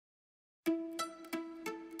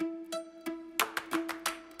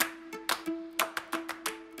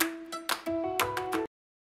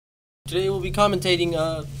Today we'll be commentating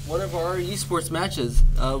one of our esports matches.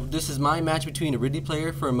 This is my match between a Ridley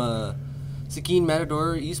player from Sakine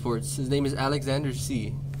Matador Esports. His name is Alexander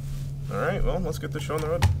C. Alright, well, let's get the show on the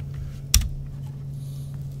road.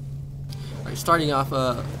 Alright, starting off,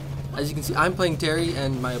 as you can see, I'm playing Terry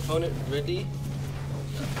and my opponent, Ridley.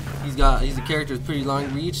 He's a character with pretty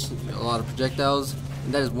long reach, a lot of projectiles,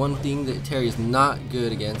 and that is one thing that Terry is not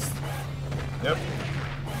good against. Yep.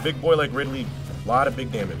 Big boy like Ridley, a lot of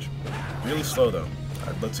big damage. Really slow though.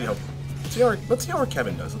 Let's see how our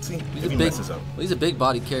Kevin does. Let's see if he messes up. Well, he's a big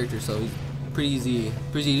body character, so he's pretty easy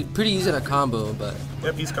to combo. But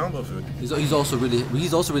yep, he's combo food. He's also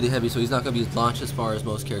really heavy, so he's not gonna be as launched as far as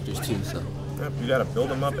most characters too. So yep, you gotta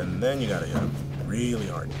build him up and then you gotta hit him really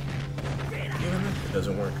hard. Even then, it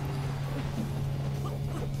doesn't work.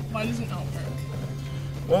 Why does it not work?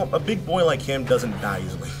 Well, a big boy like him doesn't die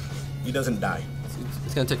easily. He doesn't die.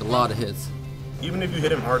 It's gonna take a lot of hits. Even if you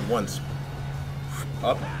hit him hard once,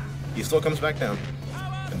 up, he still comes back down.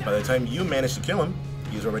 And by the time you manage to kill him,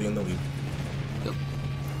 he's already in the lead. Yep.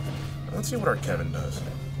 Let's see what our Kevin does.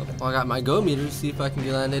 Well, I got my go meters, see if I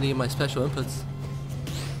can land any of my special inputs.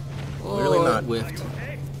 Clearly not. Whiffed.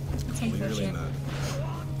 Clearly not.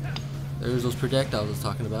 There's those projectiles I was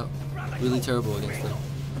talking about. Really terrible against them.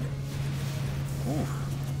 Ooh.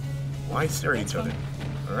 Why stare at each other?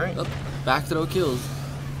 Alright. Oh, back throw kills.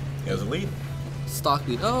 He has a lead. Stock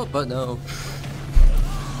lead. Oh, but no.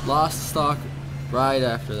 Lost stock right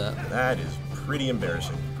after that. That is pretty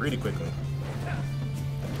embarrassing. Pretty quickly.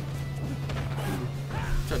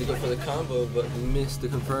 Tried to go for the combo, but missed the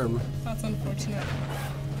confirm. That's unfortunate.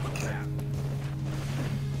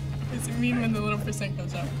 Does it mean when the little percent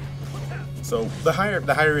goes up? So the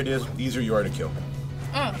higher it is, the easier you are to kill.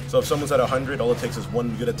 Oh. So if someone's at 100, all it takes is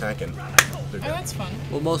one good attack and they're dead. Oh, that's fun.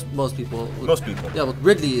 Well, most people. Most people. Yeah, with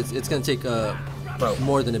Ridley, it's gonna take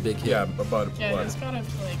more than a big hit. Yeah, about yeah, he's got up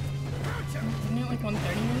to like, isn't it like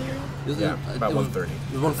 130 earlier? Yeah, about 130. It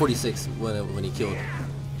was 146 when he killed.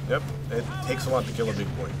 Yep, it takes a lot to kill a big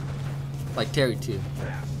boy. Like Terry too.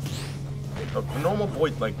 A normal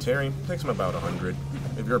boy like Terry takes him about 100.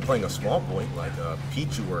 If you're playing a small boy like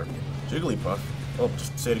Pichu or Jigglypuff, well,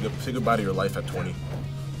 just say goodbye to your life at 20.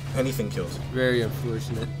 Anything kills. Very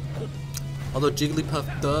unfortunate. Although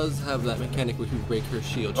Jigglypuff does have that mechanic where if you break her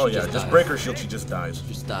shield, oh yeah, just break her shield, she just dies.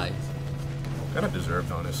 Just dies. Kind of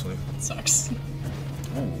deserved, honestly. It sucks.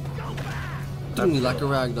 Ooh. Do me like a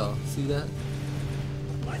ragdoll. See that?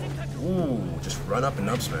 Ooh, just run up and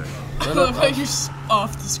up smash. I love how you're just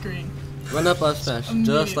off the screen. Run up smash,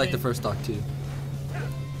 just like the first stock too.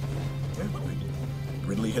 Yeah,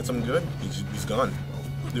 Ridley hits him good, he's gone.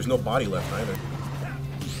 There's no body left either.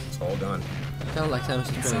 It's all gone. Kind of like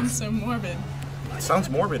Samus It sounds so morbid. It sounds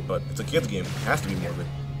morbid, but it's a kid's game. It has to be morbid.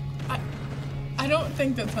 I don't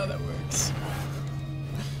think that's how that works.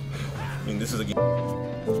 I mean, this is a game.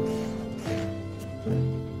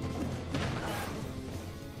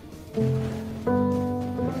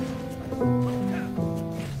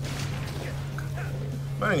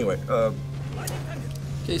 But anyway,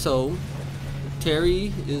 okay, so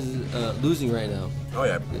Terry is losing right now. Oh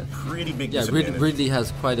yeah, pretty big Yeah, disadvantage. Ridley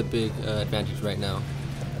has quite a big advantage right now.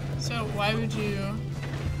 So why would you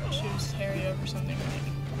choose Terry over something like?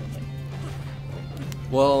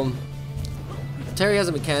 Well, Terry has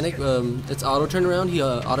a mechanic. It's auto turnaround. He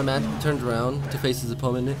automatically turns around to face his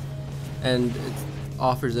opponent, and it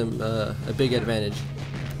offers him a big advantage.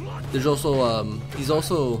 There's also he's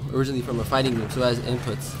also originally from a fighting group, so has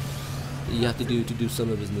inputs that you have to do some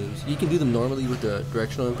of his moves. You can do them normally with the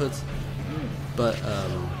directional inputs, but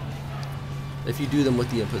if you do them with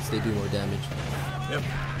the inputs, they do more damage. Yep.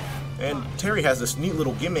 And Terry has this neat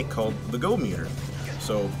little gimmick called the go meter.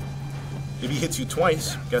 So if he hits you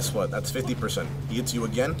twice, guess what? That's 50%. He hits you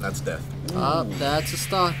again, that's death. That's a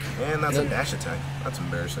stock. And that's a dash attack. That's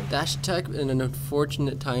embarrassing. Dash attack and an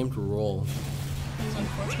unfortunate time to roll. It was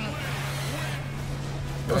unfortunate.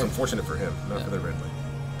 It was unfortunate for him, not for the Ridley.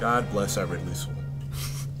 God bless that Ridley soul.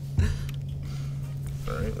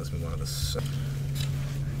 Alright, let's move on to this.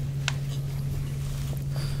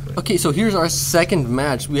 Okay, so here's our second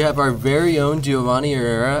match. We have our very own Giovanni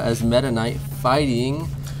Herrera as Meta Knight fighting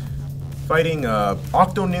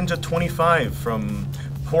Octo Ninja 25 from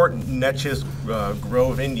Port Neches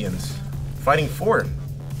Grove Indians. Fighting for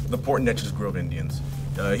the Port Neches Grove Indians.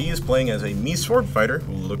 He is playing as a Mii sword fighter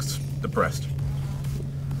who looks depressed.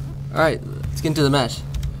 Alright, let's get into the match.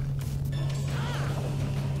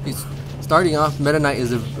 He's starting off, Meta Knight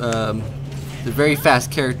is a very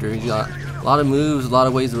fast character. He's got a lot of moves, a lot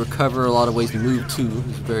of ways to recover, a lot of ways to move too.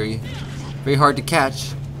 He's very hard to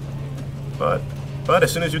catch. But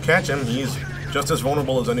as soon as you catch him, he's just as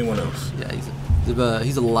vulnerable as anyone else. Yeah,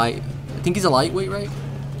 he's a light. I think he's a lightweight, right?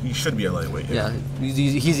 He should be a lightweight. Yeah. Yeah, he's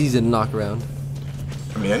easy to knock around.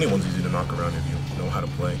 I mean, anyone's easy to knock around if you know how to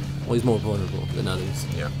play. Well, he's more vulnerable than others.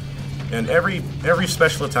 Yeah. And every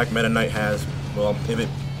special attack Meta Knight has, well,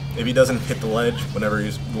 if he doesn't hit the ledge whenever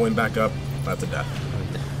he's going back up, that's a death.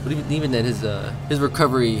 But even then, his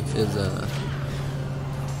recovery is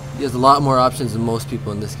he has a lot more options than most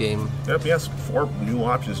people in this game. Yep, he has 4 new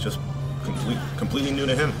options, just completely new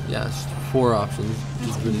to him. Yeah, it's 4 options.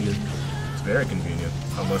 It's really good. It's very convenient,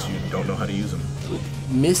 unless you don't know how to use them.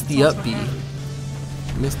 Missed the up B.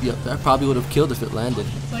 Missed the up. That probably would have killed if it landed.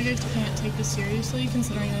 It's like I can't take this seriously,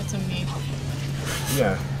 considering that's a me.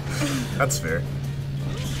 Yeah, that's fair.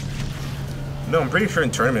 No, I'm pretty sure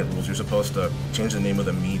in tournament rules you're supposed to change the name of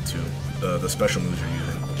the me to the special moves you're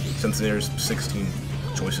using, since there's 16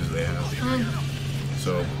 choices they have.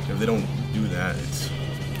 So if they don't do that, it's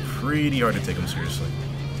pretty hard to take them seriously,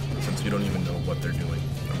 since you don't even know what they're doing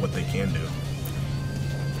or what they can do.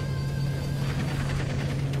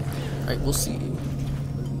 Alright, we'll see.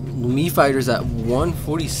 Me Fighter's at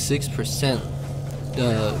 146%.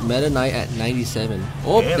 Meta Knight at 97.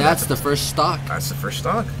 Oh, Damn, that's the first stock. That's the first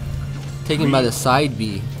stock. Taken by the side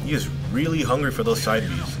B. He is really hungry for those side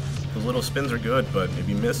Bs. Those little spins are good, but if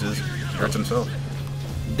he misses, he hurts himself.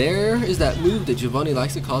 There is that move that Giovanni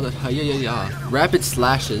likes to call the ha-ya-ya-ya. Rapid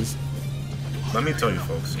slashes. Let me tell you,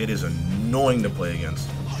 folks, it is annoying to play against,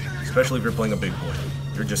 especially if you're playing a big boy.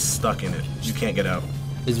 You're just stuck in it. You can't get out.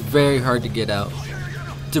 It's very hard to get out.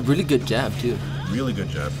 It's a really good jab, too. Really good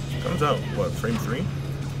jab. Comes out, what, frame 3?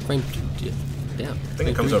 Frame 2, yeah. Damn. I think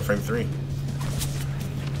it comes out frame 3.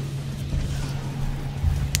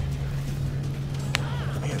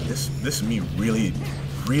 Man, this me really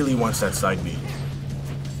wants that side B.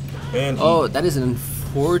 And oh, that is an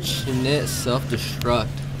unfortunate self-destruct.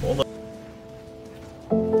 Hold up.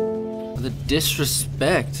 The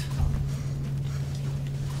disrespect.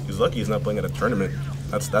 He's lucky he's not playing at a tournament.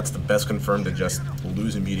 That's the best confirmed to just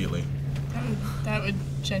lose immediately. That would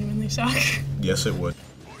genuinely suck. Yes, it would.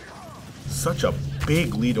 Such a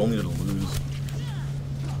big lead only to lose.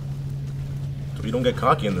 So you don't get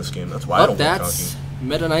cocky in this game. That's why I don't get cocky. That's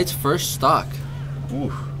Meta Knight's first stock.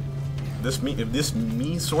 Ooh. If this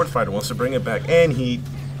me sword fighter wants to bring it back, and he...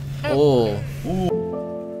 Oh.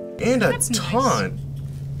 Ooh. And a taunt.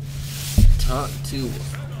 Nice. Taunt, too.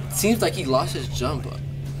 Seems like he lost his jump.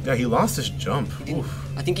 Yeah, he lost his jump.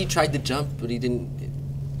 Oof. I think he tried to jump, but he didn't.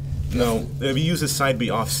 No, if he uses side B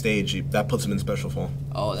off stage, that puts him in special fall.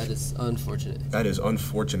 Oh, that is unfortunate. That is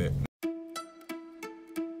unfortunate.